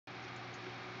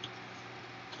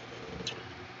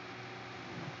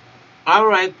All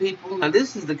right, people. Now,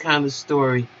 this is the kind of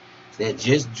story that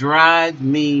just drives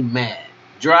me mad,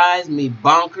 drives me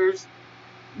bonkers,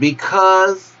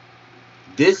 because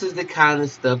this is the kind of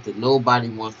stuff that nobody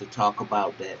wants to talk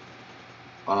about, that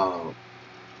uh,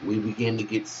 we begin to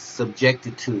get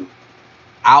subjected to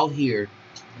out here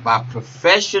by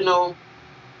professional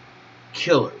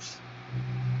killers,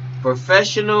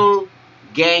 professional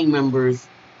gang members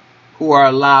who are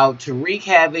allowed to wreak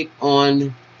havoc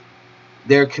on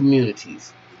their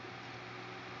communities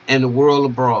and the world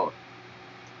abroad.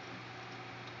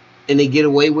 And they get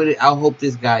away with it. I hope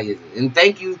this guy isn't. And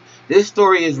thank you. This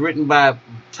story is written by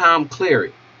Tom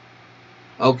Cleary.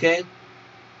 Okay?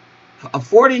 A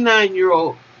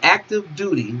 49-year-old active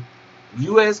duty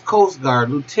U.S. Coast Guard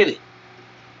lieutenant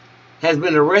has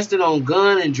been arrested on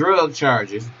gun and drug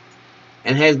charges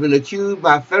and has been accused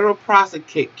by federal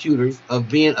prosecutors of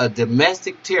being a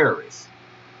domestic terrorist.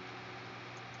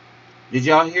 Did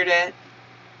y'all hear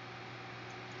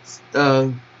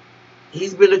that?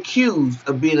 He's been accused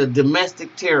of being a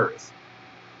domestic terrorist,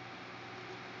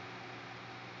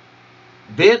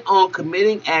 bent on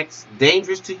committing acts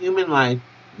dangerous to human life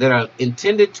that are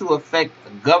intended to affect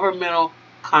governmental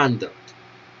conduct.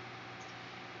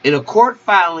 In a court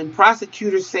filing,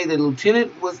 prosecutors say the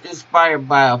lieutenant was inspired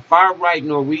by a far-right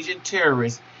Norwegian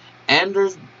terrorist,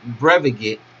 Anders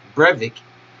Breivik,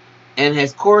 and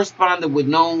has corresponded with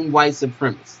known white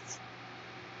supremacists.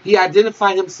 He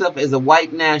identified himself as a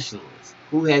white nationalist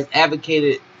who has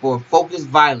advocated for focused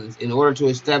violence in order to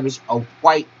establish a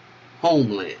white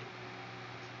homeland,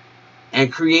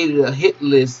 and created a hit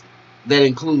list that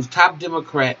includes top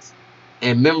Democrats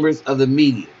and members of the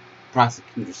media,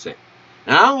 prosecutors say.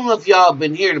 Now, I don't know if y'all have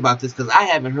been hearing about this, because I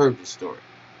haven't heard this story.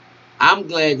 I'm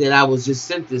glad that I was just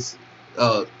sent this,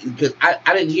 because I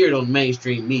didn't hear it on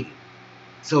mainstream media.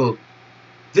 So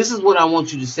this is what I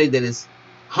want you to say, that it's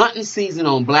hunting season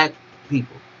on black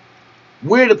people.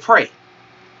 We're the prey.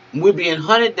 We're being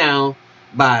hunted down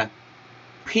by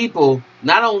people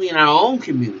not only in our own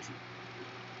community,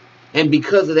 and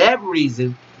because of that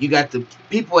reason, you got the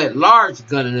people at large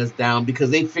gunning us down,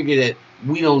 because they figure that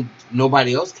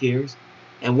nobody else cares.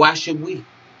 And why should we?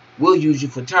 We'll use you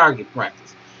for target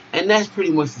practice. And that's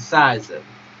pretty much the size of it.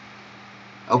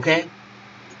 Okay?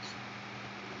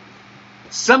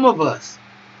 Some of us.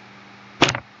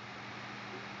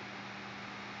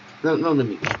 No, let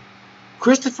me go.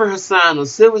 Christopher Hasson of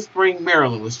Silver Spring,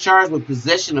 Maryland, was charged with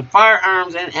possession of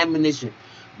firearms and ammunition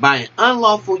by an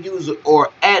unlawful user or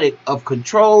addict of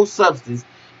controlled substance,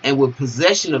 and with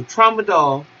possession of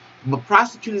tramadol. But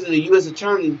prosecutors in the U.S.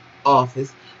 Attorney's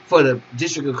Office for the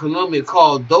District of Columbia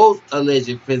called those alleged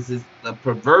offenses the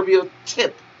proverbial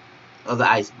tip of the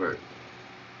iceberg.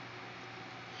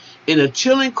 In a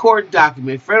chilling court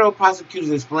document, federal prosecutors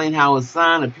explained how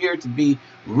Hasson appeared to be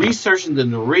researching the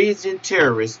Norwegian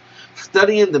terrorists,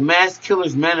 studying the mass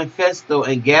killer's manifesto,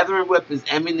 and gathering weapons,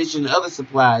 ammunition, and other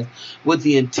supplies with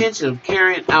the intention of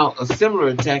carrying out a similar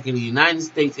attack in the United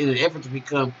States in an effort to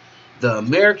become the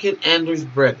American Anders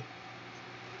Breivik.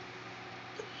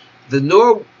 The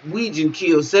Norwegian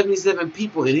killed 77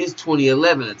 people in his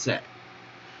 2011 attack.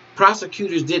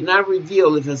 Prosecutors did not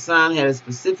reveal if Hasson had a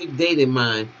specific date in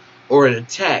mind or an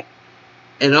attack,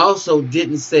 and also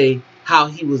didn't say how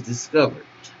he was discovered.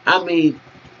 I mean,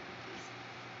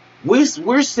 we're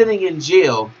sitting in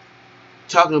jail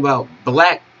talking about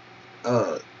black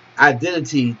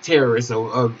identity terrorists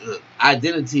or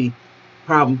identity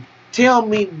problem. Tell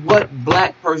me, what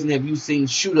black person have you seen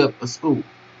shoot up a school?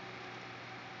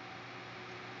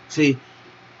 See,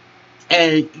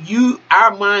 and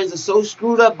our minds are so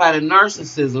screwed up by the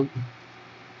narcissism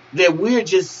that we're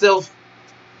just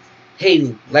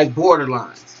self-hating, like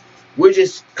borderlines. We're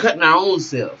just cutting our own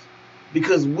selves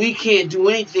because we can't do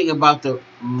anything about the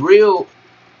real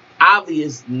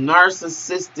obvious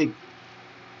narcissistic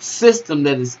system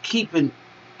that is keeping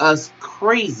us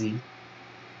crazy.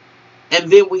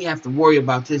 And then we have to worry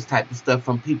about this type of stuff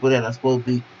from people that are supposed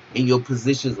to be in your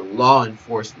positions of law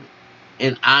enforcement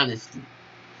and honesty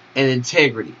and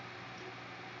integrity.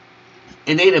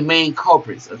 And they the main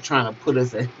culprits of trying to put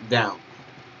us down.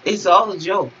 It's all a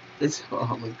joke. It's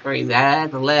all crazy. I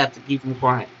had to laugh to keep from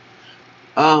crying.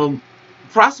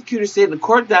 Prosecutors said in the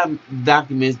court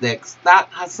documents that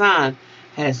Hasson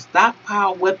had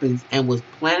stockpiled weapons and was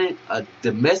planning a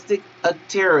domestic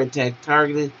terror attack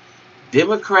targeting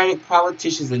Democratic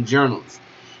politicians and journalists.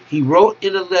 He wrote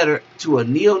in a letter to a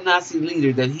neo-Nazi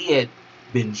leader that he had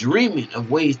been dreaming of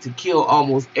ways to kill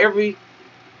almost every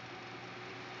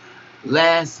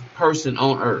last person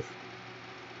on earth.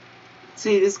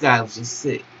 See, this guy was just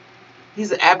sick.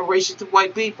 He's an aberration to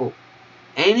white people.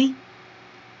 Ain't he?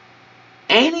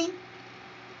 Ain't he?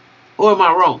 Or am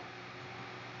I wrong?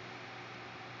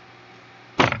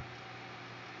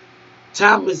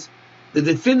 Thomas, the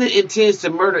defendant intends to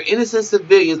murder innocent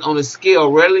civilians on a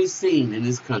scale rarely seen in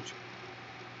this country.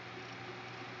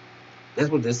 That's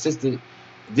what the assistant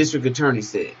district attorney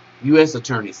said. U.S.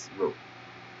 attorneys wrote.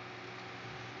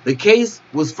 The case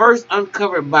was first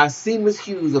uncovered by Seamus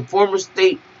Hughes, a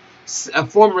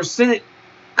former Senate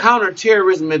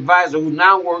counterterrorism advisor who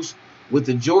now works with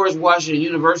the George Washington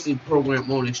University program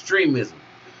on extremism,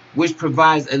 which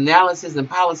provides analysis and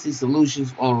policy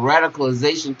solutions on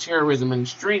radicalization, terrorism, and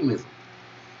extremism.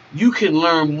 You can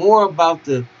learn more about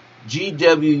the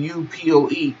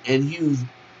GWUPOE and Hughes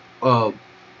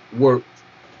work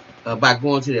by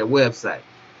going to their website.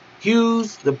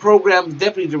 Hughes, the program's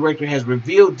deputy director, has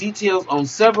revealed details on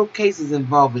several cases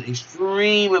involving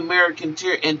extreme American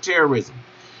terrorism,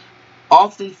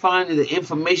 often finding the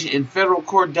information in federal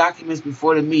court documents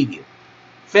before the media.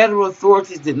 Federal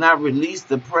authorities did not release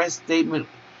the press statement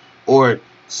or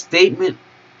statement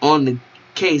on the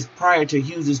case prior to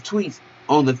Hughes' tweets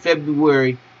on the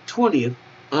February 20th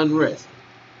unrest.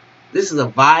 This is a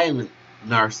violent,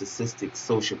 narcissistic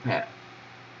sociopath.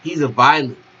 He's a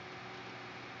violent.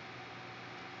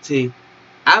 See,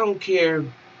 I don't care,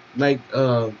 like,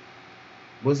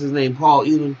 what's his name, Paul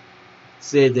Elam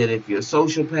said that if you're a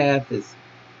sociopath, is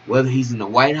whether he's in the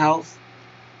White House,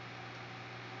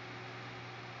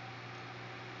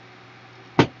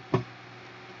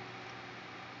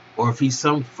 or if he's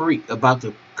some freak about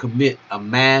to commit a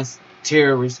mass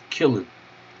terrorist killing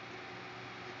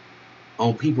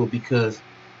on people because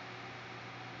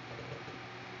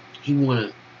he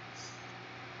want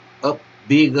to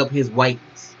big up his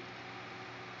whiteness.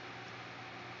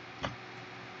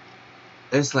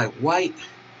 It's like, white.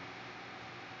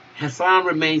 Hasson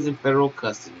remains in federal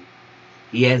custody.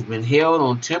 He has been held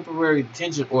on temporary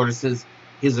detention order since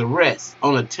his arrest.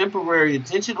 On a temporary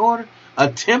detention order? A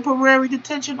temporary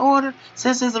detention order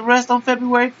since his arrest on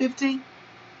February 15th?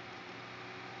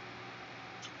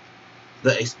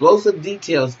 The explosive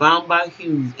details found by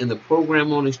Hughes in the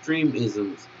program on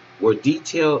extremisms were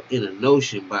detailed in a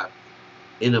motion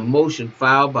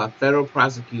filed by federal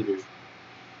prosecutors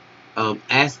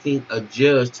asking a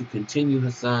judge to continue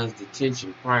Hasson's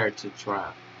detention prior to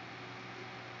trial.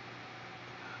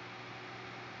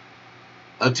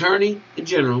 Attorney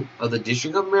General of the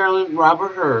District of Maryland,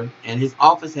 Robert Hur, and his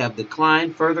office have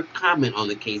declined further comment on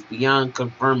the case beyond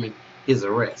confirming his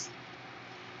arrest.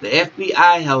 The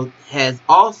FBI has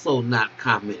also not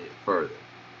commented further.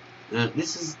 Now,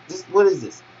 what is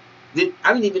this?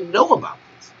 I didn't even know about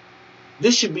this.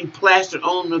 This should be plastered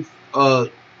on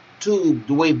the tube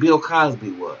the way Bill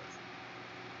Cosby was.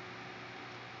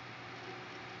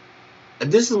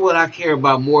 And this is what I care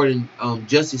about more than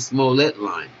Jussie Smollett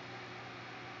lying.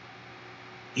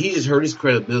 He just hurt his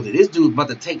credibility. This dude's about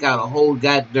to take out a whole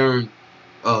goddamn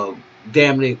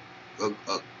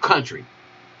country.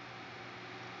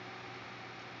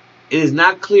 It is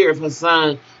not clear if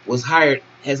Hasson has hired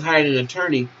an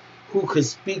attorney who could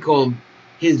speak on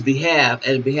his behalf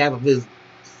and behalf of his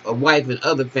wife and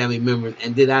other family members,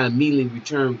 and did not immediately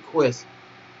return requests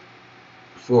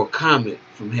for comment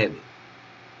from heaven.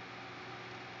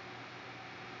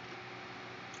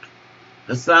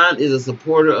 Hasson is a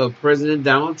supporter of President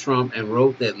Donald Trump and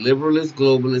wrote that liberalist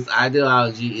globalist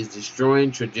ideology is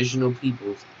destroying traditional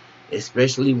peoples,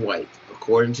 especially white,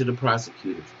 according to the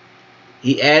prosecutors.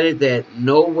 He added that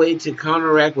no way to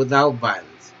counteract without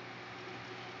violence.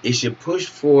 It should push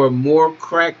for more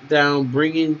crackdown,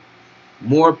 bringing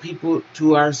more people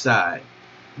to our side.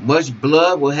 Much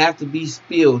blood will have to be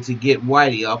spilled to get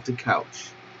Whitey off the couch.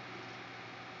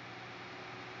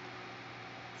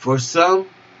 For some,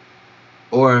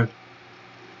 or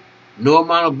no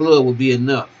amount of blood will be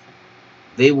enough.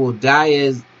 They will die,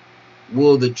 as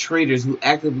will the traitors who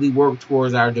actively work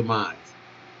towards our demise.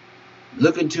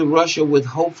 Look into Russia with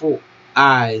hopeful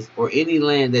eyes, or any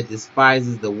land that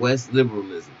despises the West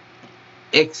liberalism,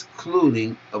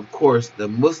 excluding, of course, the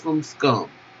Muslim scum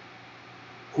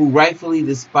who rightfully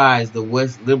despise the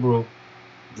West liberal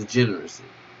degeneracy.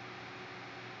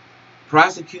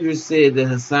 Prosecutors said that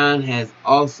Hasson has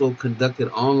also conducted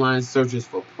online searches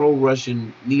for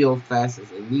pro-Russian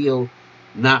neo-fascist and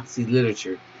neo-Nazi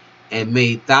literature and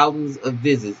made thousands of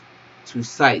visits to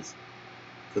sites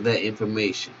for that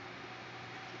information.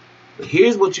 But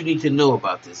here's what you need to know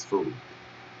about this fool.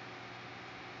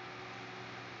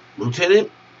 Lieutenant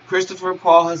Christopher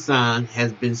Paul Hasson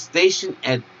has been stationed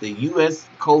at the U.S.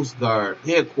 Coastguard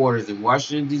headquarters in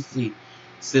Washington, D.C.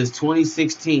 since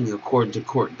 2016, according to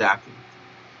court documents.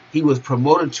 He was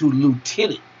promoted to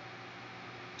lieutenant.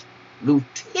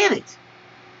 Lieutenant,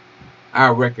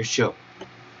 our records show.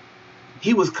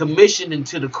 He was commissioned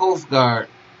into the Coastguard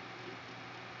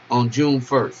on June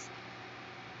 1st.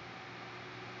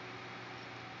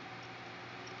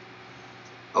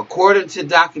 According to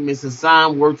documents,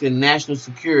 Hasson worked in national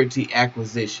security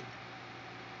acquisition.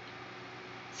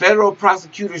 Federal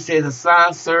prosecutors said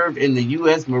Hasson served in the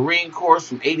U.S. Marine Corps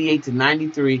from '88 to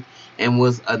 '93 and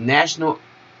was a National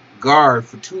Guard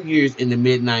for 2 years in the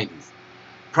mid-'90s.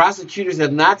 Prosecutors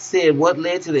have not said what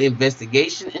led to the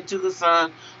investigation into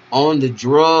Hasson on the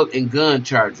drug and gun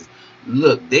charges.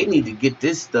 Look, they need to get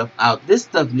this stuff out. This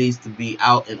stuff needs to be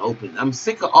out and open. I'm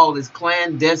sick of all this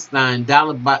clandestine,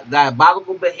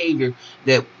 diabolical behavior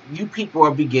that you people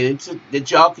are beginning to,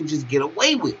 that y'all can just get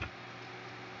away with.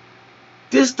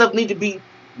 This stuff need to be,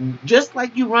 just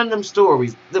like you run them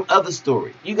stories, the other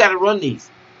stories. You got to run these.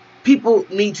 People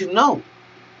need to know.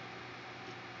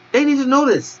 They need to know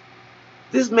this.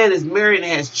 This man is married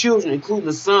and has children, including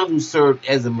a son who served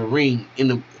as a Marine.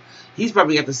 He's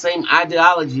probably got the same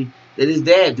ideology that his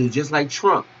dad do, just like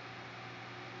Trump.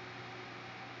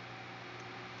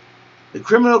 The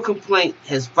criminal complaint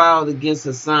has filed against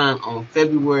Hasson on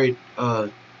February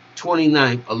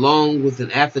 29th, along with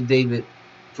an affidavit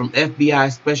from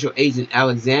FBI Special Agent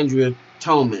Alexandria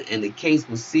Tolman, and the case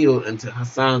was sealed until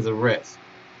Hasson's arrest.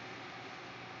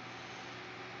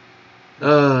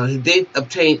 They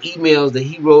obtained emails that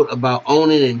he wrote about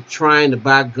owning and trying to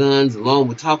buy guns, along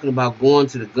with talking about going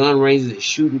to the gun ranges and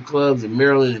shooting clubs in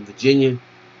Maryland and Virginia,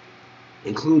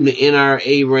 including the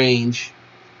NRA range.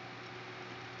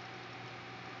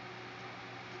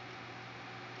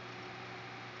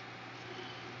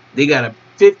 They got a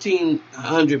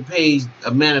 1,500-page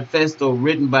manifesto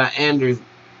written by Anders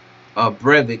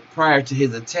Breivik prior to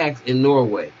his attacks in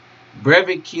Norway.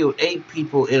 Breivik killed 8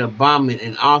 people in a bombing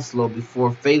in Oslo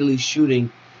before fatally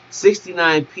shooting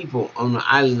 69 people on the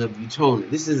island of Utøya.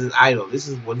 This is his idol. This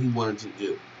is what he wanted to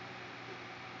do.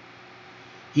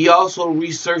 He also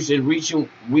researched in recent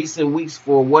weeks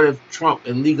for what if Trump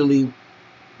was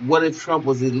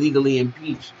illegally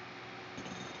impeached.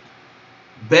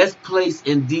 Best place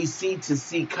in D.C. to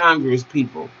see Congress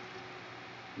people.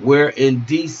 Where in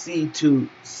D.C. to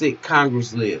sit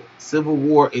Congress live. Civil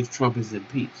war if Trump is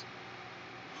impeached.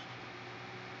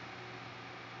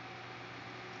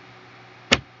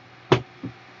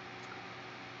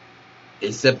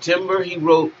 In September, he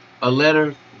wrote a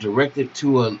letter directed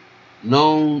to a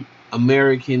known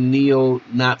American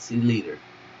neo-Nazi leader.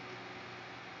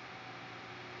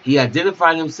 He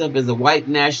identified himself as a white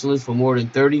nationalist for more than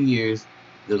 30 years.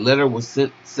 The letter was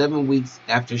sent 7 weeks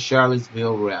after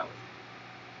Charlottesville rally.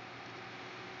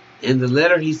 In the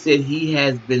letter, he said he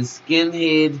has been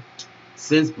skinhead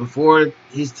since before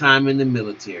his time in the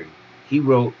military. He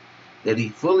wrote that he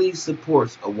fully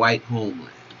supports a white homeland.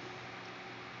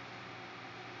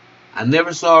 I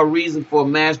never saw a reason for a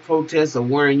mass protest or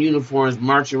wearing uniforms,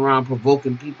 marching around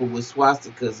provoking people with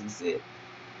swastikas, he said.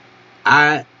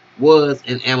 I was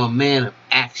and am a man of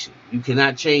action. You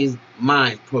cannot change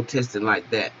minds protesting like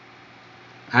that.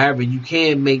 However, you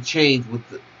can make change with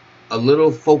a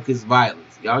little focused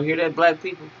violence. Y'all hear that, black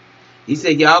people? He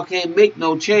said y'all can't make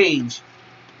no change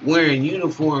wearing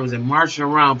uniforms and marching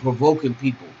around provoking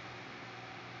people.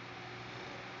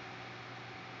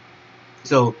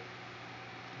 So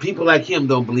people like him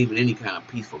don't believe in any kind of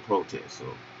peaceful protest. So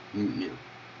you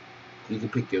can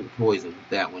pick your poison with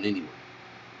that one anyway.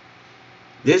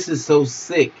 This is so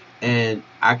sick, and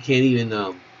I can't even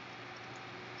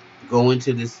go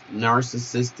into this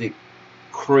narcissistic,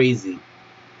 crazy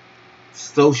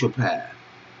sociopath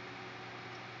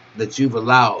that you've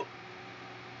allowed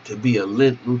to be a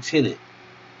lieutenant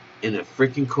in a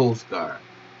freaking Coast Guard,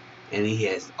 and he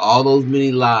has all those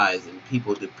many lies and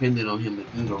people dependent on him to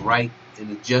do the right and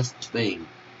the just thing,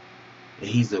 and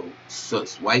he's a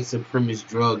white supremacist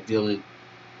drug dealing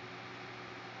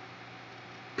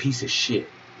piece of shit.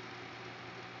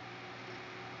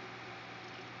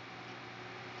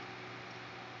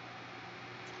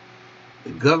 The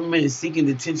government is seeking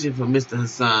detention for Mr.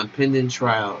 Hasson pending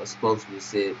trial, a spokesman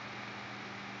said.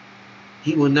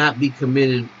 He will not be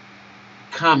commenting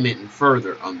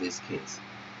further on this case.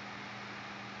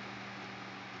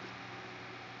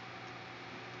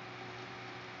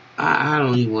 I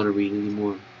don't even want to read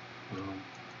anymore.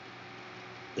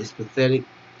 It's pathetic.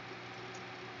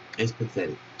 It's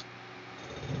pathetic.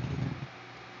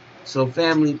 So,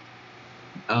 family,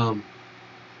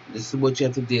 this is what you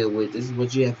have to deal with. This is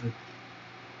what you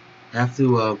have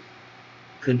to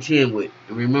contend with.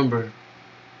 And remember,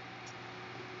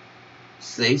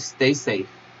 stay safe.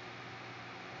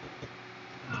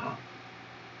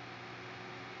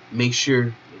 Make sure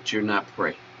that you're not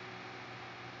prey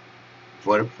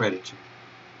for the predator.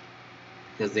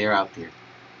 because they're out there.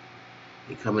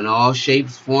 They come in all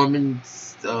shapes, form, and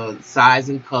size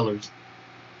and colors.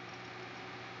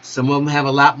 Some of them have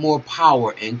a lot more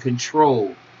power and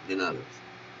control than others.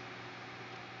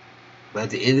 But at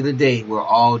the end of the day, we're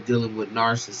all dealing with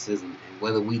narcissism. And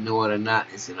whether we know it or not,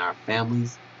 it's in our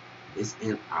families, it's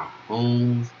in our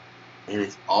homes, and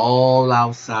it's all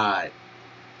outside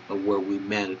of where we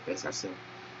manifest ourselves.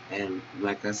 And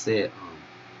like I said,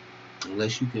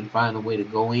 unless you can find a way to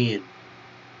go in,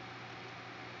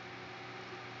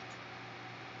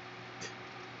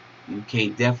 you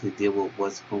can't definitely deal with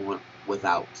what's going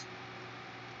without.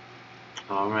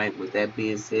 Alright, with that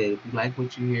being said, if you like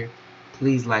what you hear,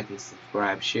 please like and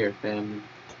subscribe, share, family.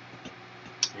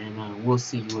 And we'll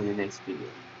see you in the next video.